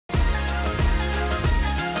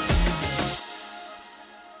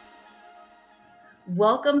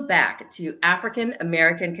Welcome back to African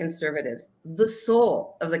American conservatives, the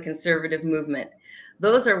soul of the conservative movement.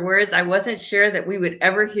 Those are words I wasn't sure that we would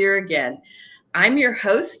ever hear again. I'm your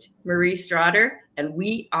host, Marie Stroughter, and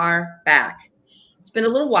we are back. It's been a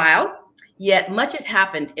little while, yet much has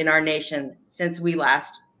happened in our nation since we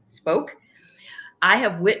last spoke. I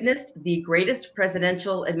have witnessed the greatest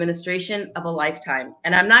presidential administration of a lifetime.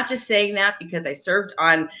 And I'm not just saying that because I served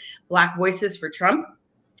on Black Voices for Trump,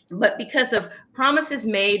 but because of promises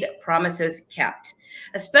made, promises kept,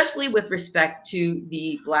 especially with respect to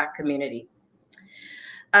the Black community.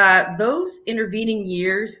 Those intervening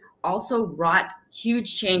years also wrought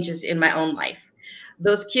huge changes in my own life.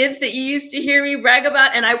 Those kids that you used to hear me brag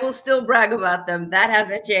about, and I will still brag about them, that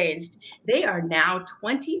hasn't changed. They are now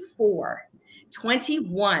 24,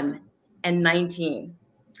 21, and 19.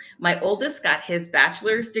 My oldest got his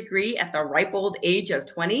bachelor's degree at the ripe old age of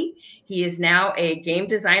 20. He is now a game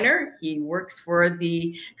designer. He works for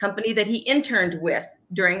the company that he interned with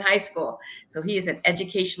during high school. So he is an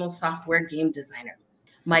educational software game designer.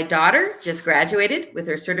 My daughter just graduated with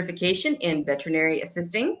her certification in veterinary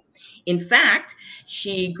assisting. In fact,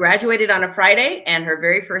 she graduated on a Friday, and her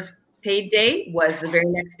very first paid day was the very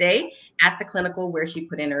next day at the clinic where she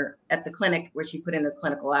put in her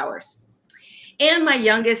clinical hours. And my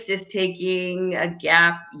youngest is taking a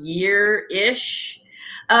gap year-ish,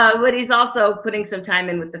 but he's also putting some time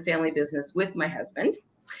in with the family business with my husband.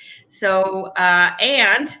 So,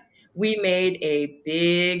 and we made a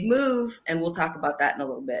big move, and we'll talk about that in a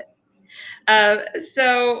little bit.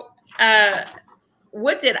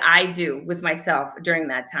 What did I do with myself during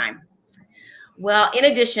that time? Well, in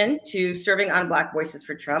addition to serving on Black Voices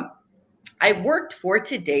for Trump, I worked for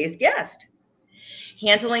today's guest,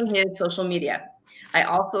 handling his social media. I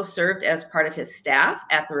also served as part of his staff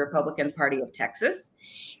at the Republican Party of Texas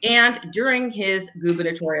and during his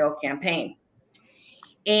gubernatorial campaign.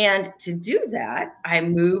 And to do that, I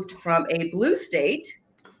moved from a blue state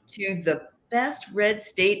to the best red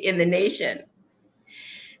state in the nation.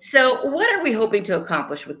 So what are we hoping to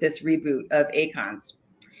accomplish with this reboot of ACONS?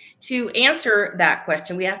 To answer that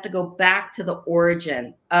question, we have to go back to the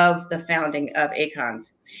origin of the founding of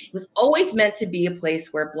ACONS. It was always meant to be a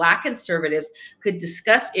place where Black conservatives could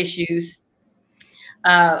discuss issues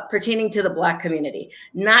pertaining to the Black community,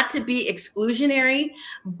 not to be exclusionary,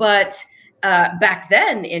 but back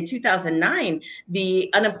then in 2009,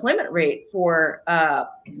 the unemployment rate for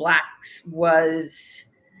Blacks was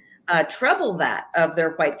treble that of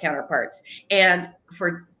their white counterparts. And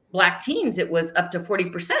for Black teens, it was up to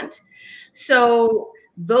 40%. So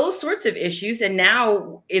those sorts of issues, and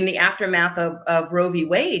now in the aftermath of Roe v.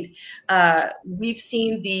 Wade, we've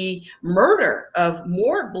seen the murder of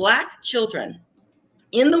more Black children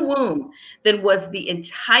in the womb than was the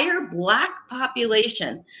entire Black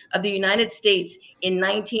population of the United States in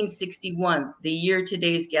 1961, the year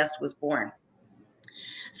today's guest was born.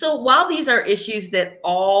 So while these are issues that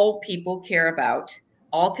all people care about,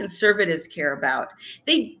 all conservatives care about,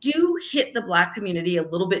 they do hit the Black community a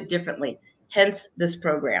little bit differently, hence this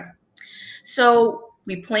program. So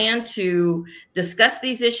we plan to discuss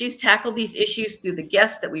these issues, tackle these issues through the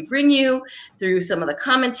guests that we bring you, through some of the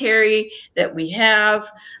commentary that we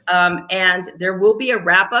have, and there will be a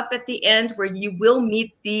wrap up at the end where you will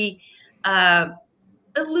meet the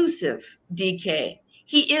elusive DK.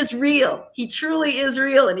 He is real. He truly is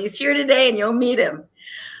real, and he's here today, and you'll meet him.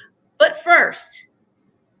 But first,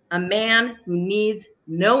 a man who needs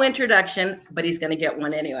no introduction, but he's going to get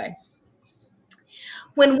one anyway.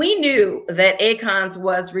 When we knew that ACONS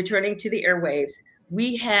was returning to the airwaves,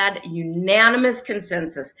 we had unanimous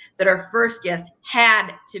consensus that our first guest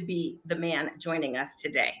had to be the man joining us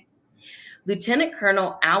today. Lieutenant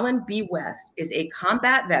Colonel Alan B. West is a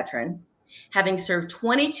combat veteran, having served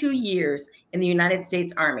 22 years in the United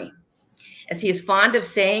States Army. As he is fond of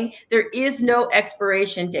saying, there is no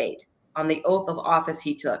expiration date on the oath of office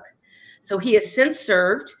he took. So he has since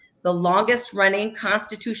served the longest running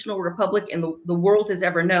constitutional republic in the world has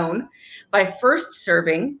ever known, by first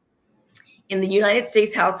serving in the United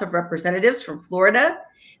States House of Representatives from Florida,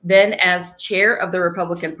 then as chair of the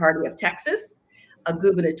Republican Party of Texas, a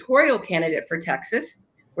gubernatorial candidate for Texas,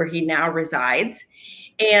 where he now resides,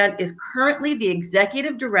 and is currently the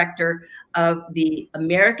executive director of the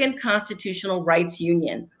American Constitutional Rights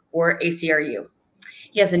Union, or ACRU.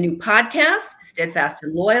 He has a new podcast, Steadfast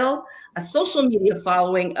and Loyal, a social media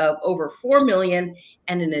following of over 4 million,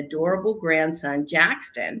 and an adorable grandson,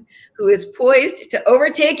 Jackson, who is poised to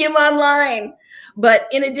overtake him online. But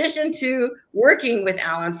in addition to working with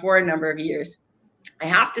Alan for a number of years, I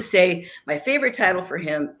have to say my favorite title for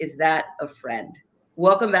him is that of friend.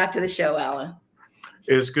 Welcome back to the show, Alan.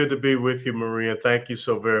 It's good to be with you, Maria. Thank you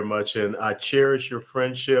so very much. And I cherish your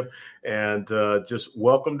friendship and just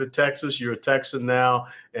welcome to Texas. You're a Texan now,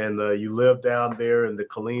 and you live down there in the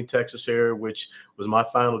Killeen, Texas area, which was my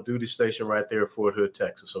final duty station right there at Fort Hood,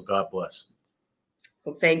 Texas. So God bless.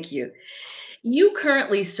 Well, thank you. You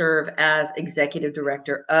currently serve as executive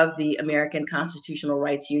director of the American Constitutional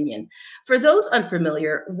Rights Union. For those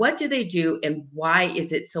unfamiliar, what do they do and why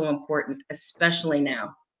is it so important, especially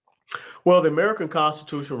now? Well, the American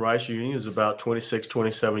Constitutional Rights Union is about 26,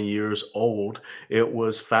 27 years old. It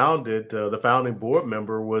was founded, the founding board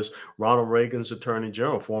member was Ronald Reagan's Attorney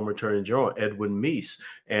General, former Attorney General Edwin Meese,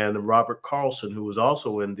 and Robert Carlson, who was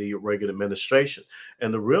also in the Reagan administration.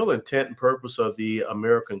 And the real intent and purpose of the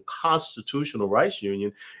American Constitutional Rights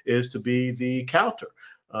Union is to be the counter.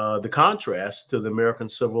 The contrast to the American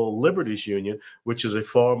Civil Liberties Union, which is a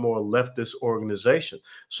far more leftist organization.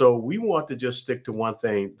 So we want to just stick to one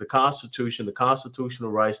thing: the Constitution, the constitutional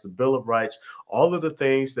rights, the Bill of Rights, all of the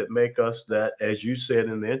things that make us that, as you said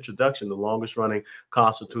in the introduction, the longest running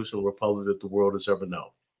constitutional republic that the world has ever known.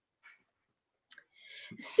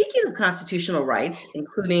 Speaking of constitutional rights,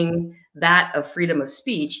 including that of freedom of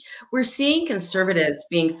speech, we're seeing conservatives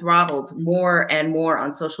being throttled more and more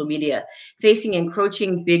on social media, facing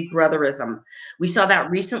encroaching big brotherism. We saw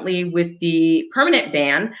that recently with the permanent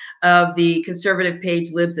ban of the conservative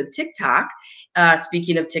page Libs of TikTok.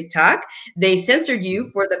 Speaking of TikTok, they censored you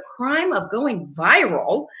for the crime of going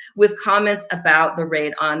viral with comments about the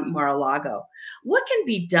raid on Mar-a-Lago. What can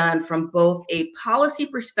be done from both a policy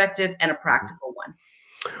perspective and a practical one?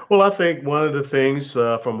 Well, I think one of the things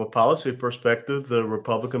from a policy perspective, the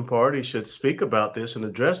Republican Party should speak about this and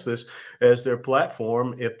address this as their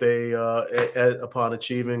platform if they, upon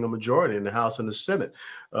achieving a majority in the House and the Senate,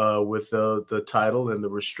 with the title and the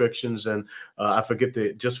restrictions. And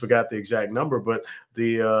just forgot the exact number, but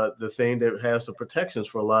the thing that has the protections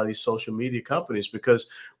for a lot of these social media companies, because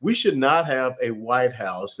we should not have a White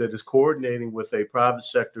House that is coordinating with a private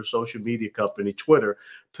sector social media company, Twitter,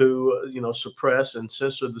 to suppress and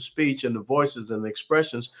censor the speech and the voices and the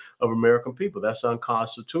expressions of American people. That's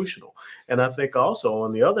unconstitutional. And I think also,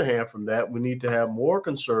 on the other hand, from that, we need to have more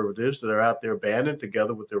conservatives that are out there banding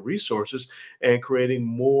together with their resources and creating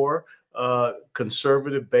more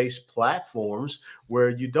conservative-based platforms where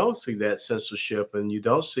you don't see that censorship and you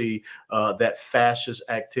don't see that fascist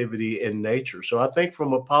activity in nature. So I think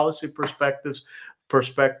from a policy perspective,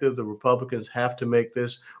 the Republicans have to make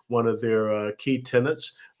this one of their key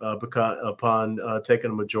tenets upon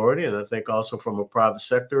taking a majority. And I think also from a private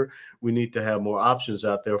sector, we need to have more options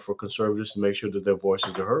out there for conservatives to make sure that their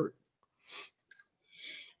voices are heard.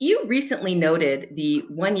 You recently noted the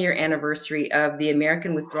 1 year anniversary of the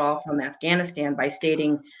American withdrawal from Afghanistan by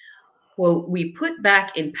stating, quote, "We put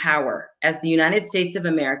back in power as the United States of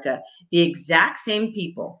America the exact same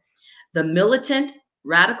people, the militant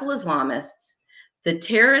radical Islamists, the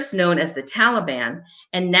terrorists known as the Taliban,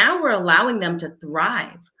 and now we're allowing them to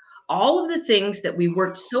thrive. All of the things that we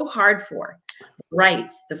worked so hard for, the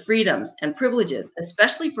rights, the freedoms, and privileges,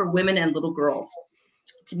 especially for women and little girls,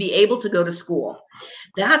 to be able to go to school.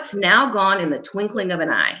 That's now gone in the twinkling of an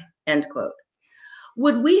eye," end quote.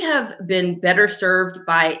 Would we have been better served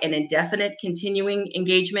by an indefinite continuing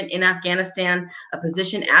engagement in Afghanistan, a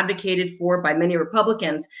position advocated for by many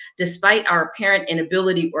Republicans, despite our apparent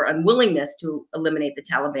inability or unwillingness to eliminate the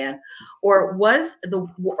Taliban? Or was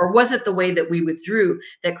it the way that we withdrew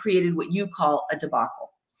that created what you call a debacle?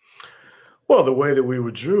 Well, the way that we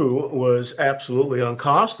withdrew was absolutely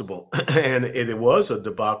unconscionable, and it was a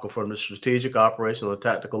debacle from the strategic, operational, and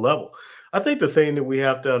tactical level. I think the thing that we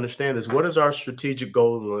have to understand is what is our strategic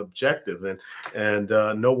goal and objective, and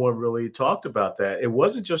no one really talked about that. It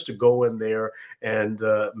wasn't just to go in there and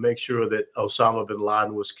make sure that Osama bin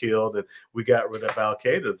Laden was killed and we got rid of Al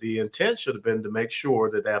Qaeda. The intent should have been to make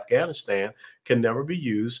sure that Afghanistan can never be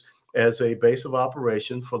used as a base of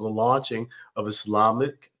operation for the launching of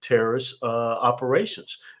Islamic terrorist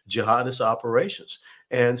operations, jihadist operations.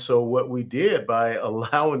 And so what we did by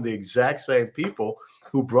allowing the exact same people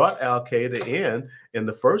who brought Al Qaeda in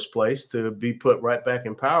the first place to be put right back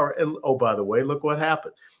in power. And oh, by the way, look what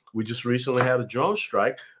happened. We just recently had a drone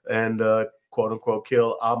strike and quote unquote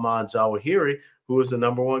kill Ahmad Zawahiri, who was the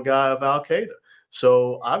 #1 guy of Al Qaeda.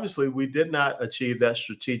 So obviously we did not achieve that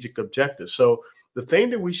strategic objective. So the thing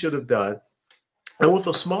that we should have done, and with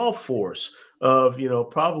a small force of,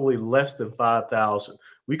 probably less than 5,000,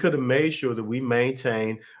 we could have made sure that we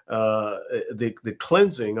maintain the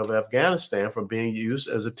cleansing of Afghanistan from being used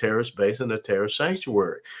as a terrorist base and a terrorist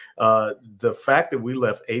sanctuary. The fact that we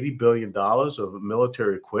left $80 billion of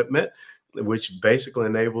military equipment which basically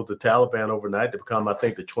enabled the Taliban overnight to become, I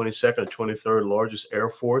think, the 22nd or 23rd largest air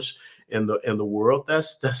force in the world.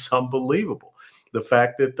 That's unbelievable. The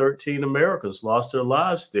fact that 13 Americans lost their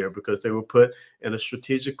lives there because they were put in a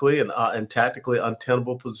strategically and tactically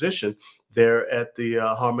untenable position there at the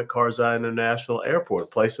Hamid Karzai International Airport, a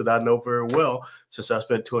place that I know very well since I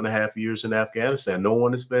spent 2.5 years in Afghanistan. No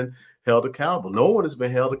one has been held accountable. No one has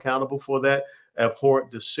been held accountable for that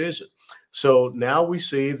abhorrent decision. So now we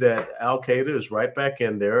see that Al Qaeda is right back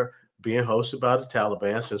in there, being hosted by the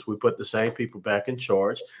Taliban, since we put the same people back in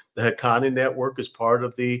charge. The Haqqani Network is part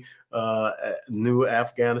of the new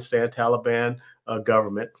Afghanistan Taliban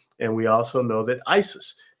government. And we also know that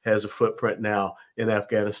ISIS has a footprint now in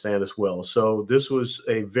Afghanistan as well. So this was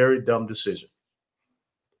a very dumb decision.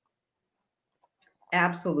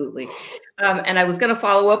 Absolutely. And I was going to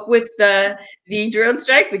follow up with the drone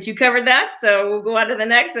strike, but you covered that. So we'll go on to the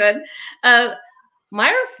next one.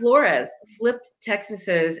 Mayra Flores flipped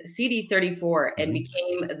Texas's CD-34 and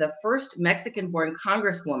became the first Mexican-born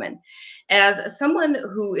congresswoman. As someone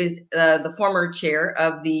who is the former chair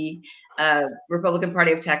of the Republican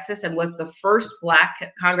Party of Texas and was the first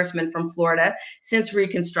Black congressman from Florida since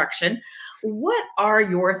Reconstruction, what are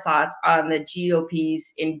your thoughts on the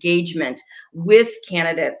GOP's engagement with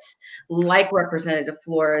candidates like Representative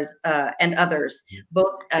Flores and others,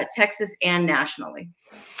 both Texas and nationally?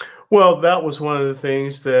 Well, that was one of the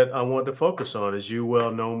things that I wanted to focus on, as you well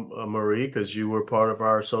know, Marie, because you were part of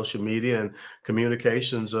our social media and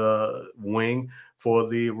communications wing for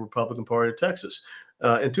the Republican Party of Texas.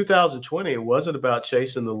 In 2020, it wasn't about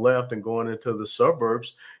chasing the left and going into the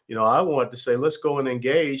suburbs. I wanted to say, let's go and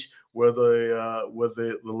engage where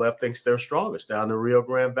the left thinks they're strongest, down the Rio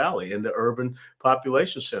Grande Valley in the urban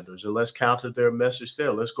population centers, and let's counter their message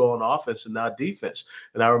there. Let's go on offense and not defense.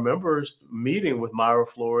 And I remember meeting with Mayra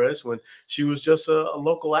Flores when she was just a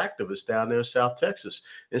local activist down there in South Texas,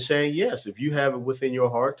 and saying, yes, if you have it within your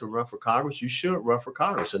heart to run for Congress, you should run for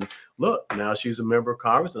Congress. And look, now she's a member of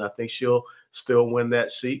Congress, and I think she'll still win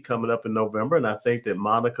that seat coming up in November. And I think that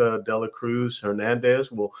Monica de la Cruz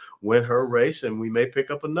Hernandez will win her race, and we may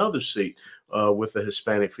pick up another seat with a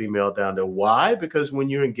Hispanic female down there. Why? Because when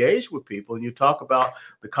you engage with people and you talk about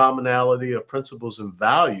the commonality of principles and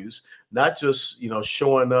values, not just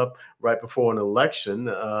showing up right before an election,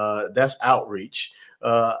 that's outreach.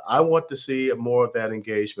 I want to see more of that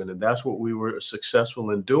engagement, and that's what we were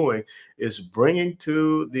successful in doing, is bringing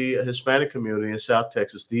to the Hispanic community in South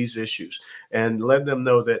Texas these issues and letting them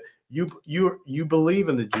know that you believe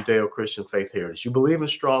in the Judeo-Christian faith heritage. You believe in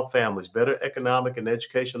strong families, better economic and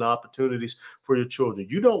educational opportunities for your children.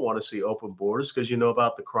 You don't want to see open borders because you know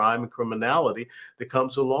about the crime and criminality that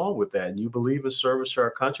comes along with that. And you believe in service to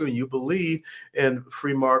our country, and you believe in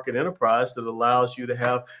free market enterprise that allows you to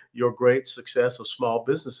have your great success of small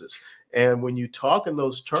businesses. And when you talk in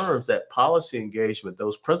those terms, that policy engagement,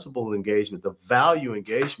 those principle engagement, the value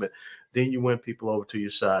engagement, then you win people over to your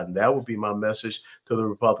side. And that would be my message to the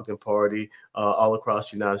Republican Party all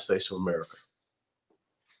across the United States of America.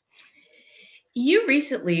 You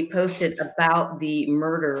recently posted about the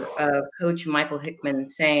murder of Coach Michael Hickman,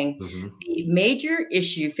 saying the major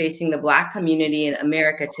issue facing the Black community in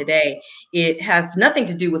America today, it has nothing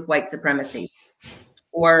to do with white supremacy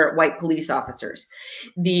or white police officers.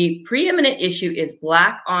 The preeminent issue is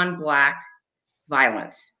Black on Black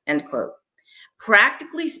violence, end quote.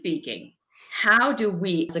 Practically speaking, how do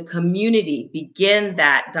we as a community begin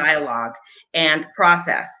that dialogue and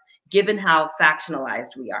process, given how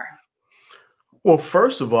factionalized we are? Well,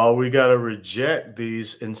 first of all, we got to reject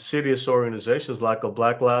these insidious organizations like a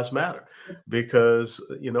Black Lives Matter, because,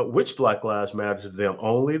 which Black Lives Matter to them?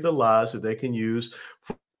 Only the lives that they can use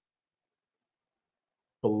for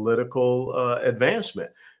political advancement,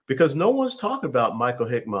 because no one's talking about Michael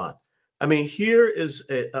Hickman. I mean, here is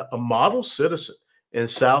a model citizen in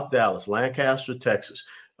South Dallas, Lancaster, Texas,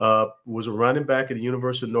 was a running back at the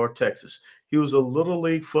University of North Texas. He was a Little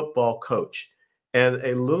League football coach, and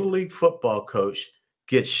a Little League football coach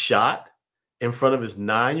gets shot in front of his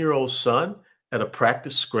 9-year-old son at a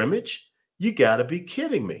practice scrimmage. You got to be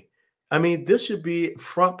kidding me. I mean, this should be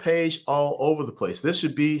front page all over the place. This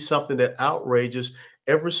should be something that outrages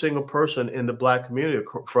every single person in the Black community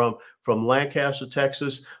from Lancaster,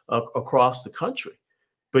 Texas, across the country.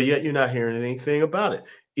 But yet you're not hearing anything about it.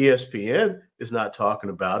 ESPN is not talking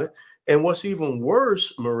about it. And what's even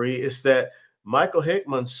worse, Marie, is that Michael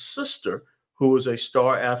Hickman's sister, who was a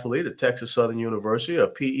star athlete at Texas Southern University, a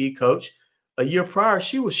PE coach, a year prior,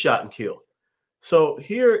 she was shot and killed. So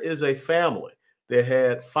here is a family that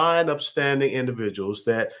had fine, upstanding individuals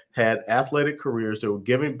that had athletic careers that were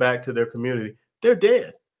giving back to their community. They're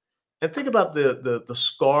dead. And think about the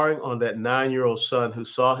scarring on that 9-year-old son who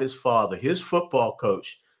saw his father, his football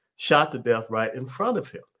coach, shot to death right in front of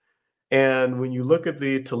him. And when you look at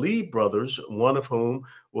the Talib brothers, one of whom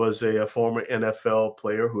was a former NFL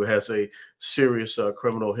player who has a serious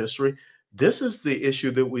criminal history, this is the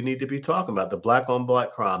issue that we need to be talking about: the black on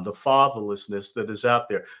black crime, the fatherlessness that is out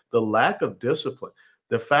there, the lack of discipline,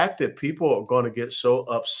 the fact that people are going to get so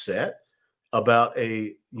upset about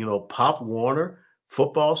a Pop Warner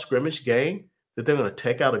football scrimmage game that they're going to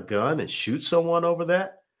take out a gun and shoot someone over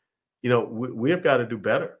that. We have got to do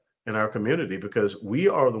better in our community, because we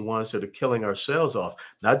are the ones that are killing ourselves off.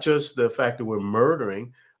 Not just the fact that we're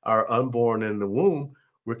murdering our unborn in the womb,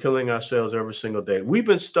 we're killing ourselves every single day. We've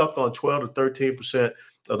been stuck on 12 to 13%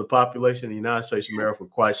 of the population in the United States of America for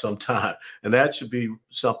quite some time. And that should be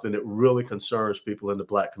something that really concerns people in the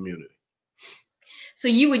Black community. So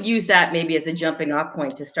you would use that maybe as a jumping off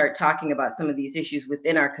point to start talking about some of these issues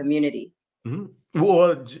within our community.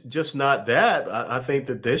 Well, just not that. I think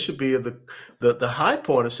that this should be the high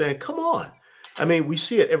point of saying, come on. I mean, we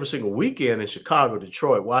see it every single weekend in Chicago,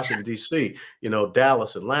 Detroit, Washington, D.C.,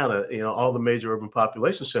 Dallas, Atlanta, all the major urban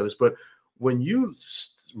population centers. But when you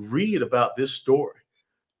read about this story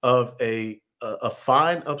of a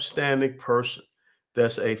fine, upstanding person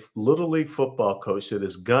that's a little league football coach that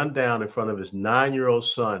is gunned down in front of his 9-year-old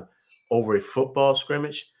son over a football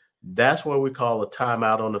scrimmage, that's what we call a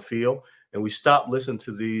timeout on the field. And we stop listening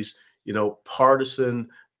to these, partisan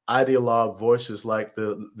ideologue voices like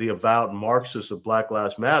the avowed Marxists of Black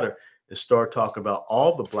Lives Matter, and start talking about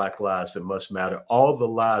all the Black lives that must matter, all the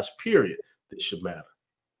lives, period, that should matter.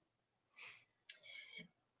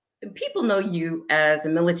 People know you as a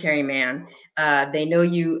military man. They know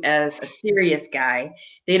you as a serious guy.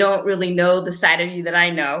 They don't really know the side of you that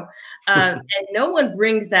I know. And no one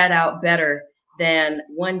brings that out better than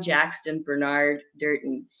one Jackson Bernard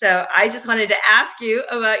Durden. So I just wanted to ask you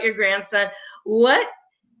about your grandson. What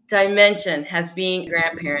dimension has being a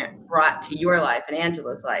grandparent brought to your life and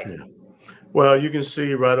Angela's life? Yeah. Well, you can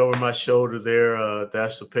see right over my shoulder there,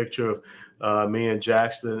 that's the picture of me and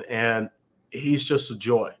Jackson, and he's just a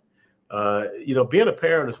joy. Being a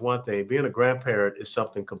parent is one thing. Being a grandparent is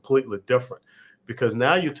something completely different, because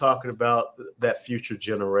now you're talking about that future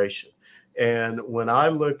generation. And when I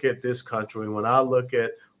look at this country, when I look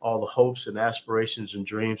at all the hopes and aspirations and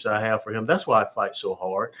dreams I have for him, that's why I fight so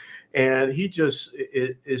hard. And he just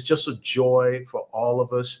is just a joy for all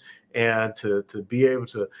of us. And to be able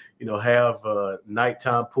to, have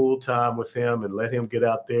nighttime pool time with him and let him get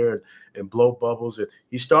out there and blow bubbles. And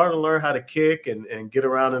he's starting to learn how to kick and get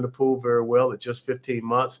around in the pool very well at just 15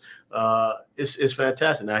 months. It's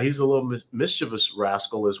fantastic. Now, he's a little mischievous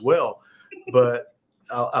rascal as well, but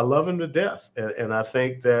I love him to death. And I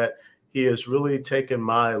think that he has really taken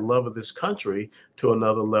my love of this country to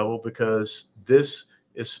another level, because this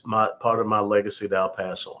is part of my legacy that I'll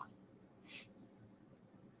pass on.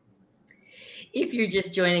 If you're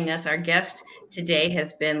just joining us, our guest today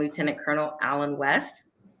has been Lieutenant Colonel Allen West.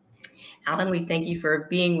 Allen, we thank you for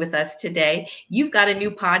being with us today. You've got a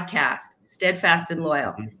new podcast, Steadfast and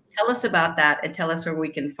Loyal. Mm-hmm. Tell us about that, and tell us where we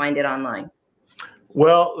can find it online.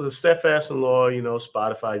 Well, the Steadfast and Loyal,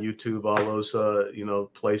 Spotify, YouTube, all those,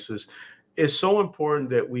 places. It's so important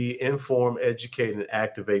that we inform, educate, and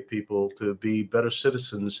activate people to be better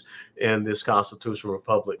citizens in this constitutional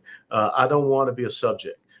republic. I don't want to be a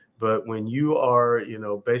subject. But when you are,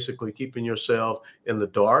 basically keeping yourself in the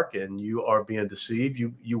dark and you are being deceived,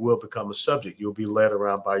 you will become a subject. You'll be led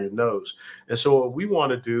around by your nose. And so what we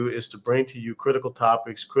want to do is to bring to you critical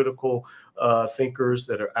topics, critical thinkers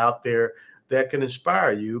that are out there that can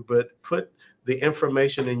inspire you, but put the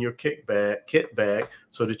information in your kit bag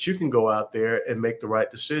so that you can go out there and make the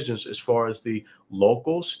right decisions as far as the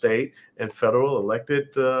local, state, and federal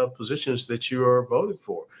elected positions that you are voting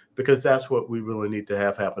for, because that's what we really need to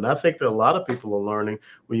have happen. I think that a lot of people are learning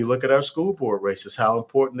when you look at our school board races, how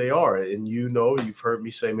important they are. And you've heard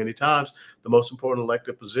me say many times, the most important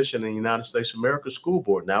elected position in the United States of America is school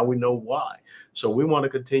board. Now we know why. So we want to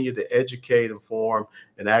continue to educate, inform,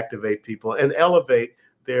 and activate people and elevate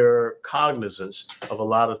their cognizance of a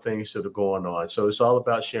lot of things that are going on. So it's all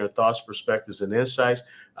about sharing thoughts, perspectives, and insights.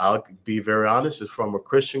 I'll be very honest, it's from a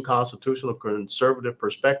Christian, constitutional, conservative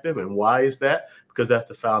perspective. And why is that? Because that's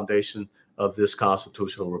the foundation of this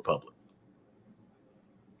constitutional republic.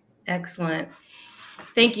 Excellent.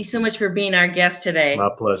 Thank you so much for being our guest today.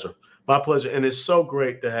 My pleasure. My pleasure. And it's so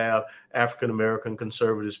great to have African-American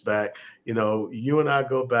conservatives back. You and I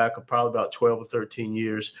go back probably about 12 or 13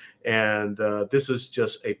 years. And this is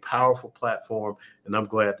just a powerful platform. And I'm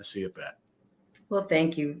glad to see it back. Well,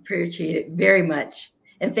 thank you. Appreciate it very much.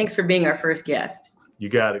 And thanks for being our first guest. You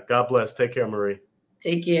got it. God bless. Take care, Marie.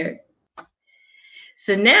 Take care.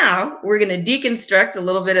 So now we're going to deconstruct a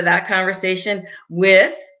little bit of that conversation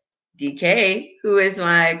with DK, who is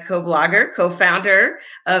my co-blogger, co-founder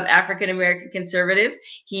of African American Conservatives.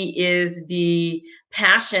 He is the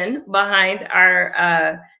passion behind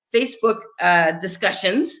our Facebook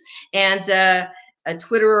discussions and a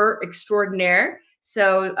Twitterer extraordinaire.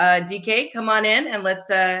 So DK, come on in and let's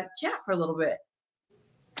chat for a little bit.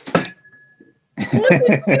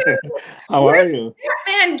 How are you?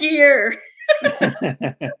 Batman gear.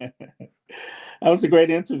 That was a great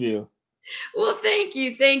interview. Well, thank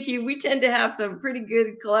you. Thank you. We tend to have some pretty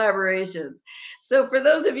good collaborations. So for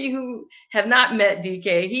those of you who have not met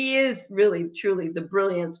DK, he is really, truly the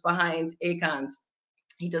brilliance behind ACONS.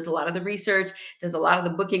 He does a lot of the research, does a lot of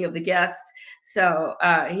the booking of the guests. So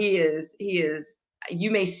he is,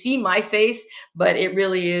 you may see my face, but it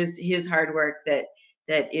really is his hard work that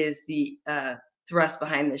is the thrust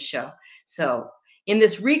behind this show. So in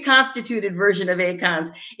this reconstituted version of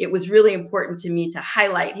ACONS, it was really important to me to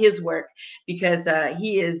highlight his work because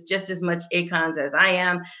he is just as much ACONS as I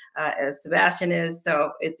am, as Sebastian is.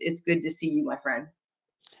 So it's good to see you, my friend.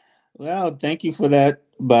 Well, thank you for that.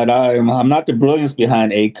 But I'm not the brilliance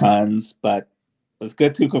behind ACONS, but it's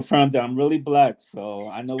good to confirm that I'm really Black. So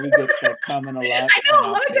I know we get that comment a lot. I know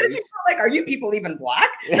a lot of times people are like, are you people even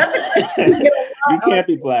Black? That's a question we get a lot. You can't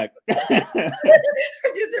be Black. Is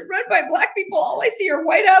it run by Black people? All I see are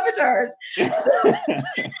white avatars. So, that's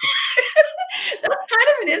kind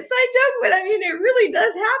of an inside joke, but I mean, it really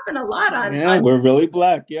does happen a lot on we're really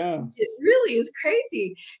Black. Yeah. It really is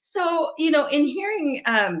crazy. So, in hearing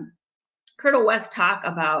Colonel West talk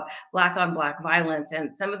about Black on Black violence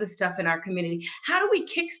and some of the stuff in our community, how do we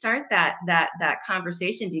kickstart that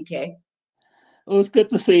conversation, DK? Well, it's good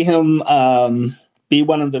to see him be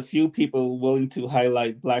one of the few people willing to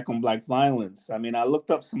highlight Black on Black violence. I mean, I looked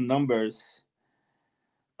up some numbers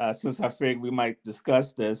since I figured we might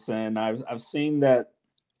discuss this, and I've seen that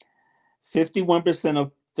 51%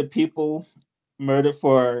 of the people murdered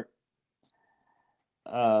for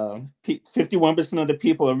 51% of the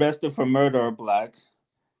people arrested for murder are Black.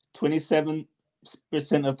 27%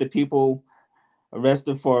 of the people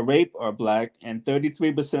arrested for rape are Black, and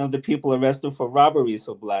 33% of the people arrested for robberies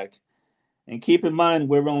are Black. And keep in mind,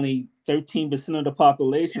 we're only 13% of the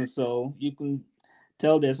population, so you can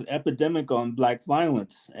tell there's an epidemic on Black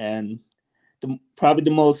violence. And probably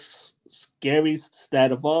the most scary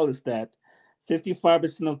stat of all is that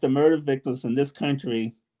 55% of the murder victims in this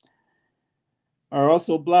country are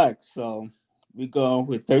also Black. So we go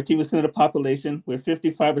with 13% of the population, we're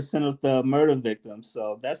 55% of the murder victims.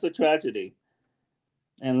 So that's a tragedy.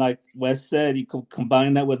 And like Wes said, you can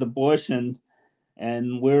combine that with abortion,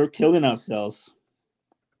 and we're killing ourselves.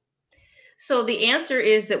 So the answer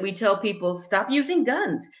is that we tell people, stop using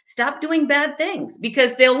guns, stop doing bad things,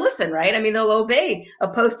 because they'll listen, right? I mean, they'll obey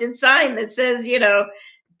a posted sign that says,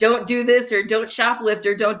 don't do this or don't shoplift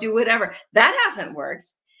or don't do whatever. That hasn't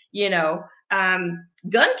worked.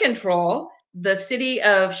 Gun control, the city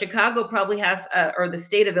of Chicago probably has, or the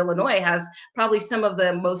state of Illinois has probably some of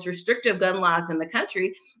the most restrictive gun laws in the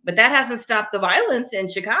country, but that hasn't stopped the violence in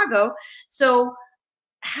Chicago. So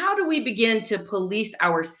how do we begin to police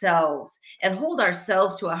ourselves and hold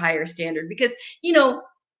ourselves to a higher standard? Because,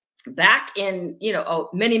 back in,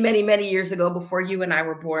 many, many, many years ago, before you and I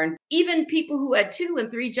were born, even people who had 2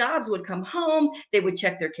 and 3 jobs would come home, they would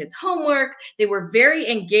check their kids' homework. They were very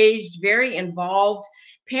engaged, very involved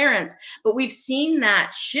parents. But we've seen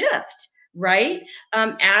that shift, right?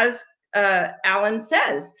 As Alan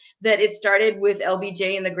says, that it started with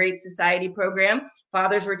LBJ and the Great Society program.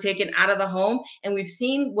 Fathers were taken out of the home, and we've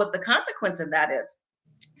seen what the consequence of that is.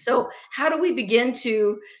 So how do we begin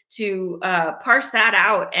to parse that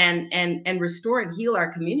out and restore and heal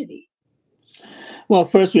our community? Well,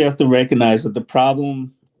 first we have to recognize that the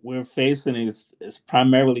problem we're facing is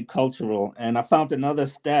primarily cultural. And I found another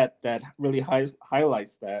stat that really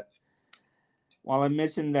highlights that. While I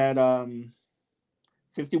mentioned that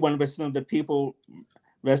 51% of the people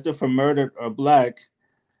arrested for murder are Black,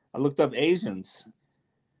 I looked up Asians.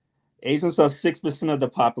 Asians are 6% of the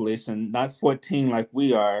population, not 14 like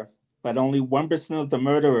we are, but only 1% of the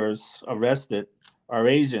murderers arrested are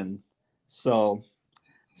Asian. So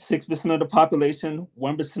 6% of the population,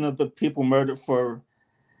 1% of the people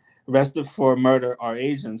arrested for murder are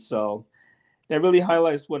Asian. So that really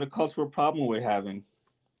highlights what a cultural problem we're having.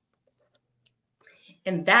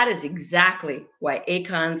 And that is exactly why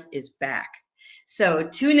ACONS is back. So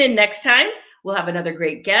tune in next time. We'll have another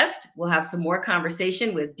great guest. We'll have some more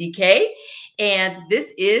conversation with DK. And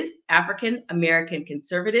this is African American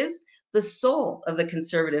Conservatives, the soul of the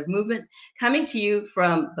conservative movement, coming to you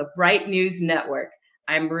from the Bright News Network.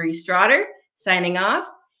 I'm Marie Stroughter, signing off,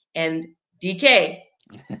 and DK,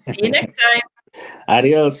 see you next time.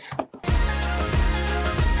 Adios.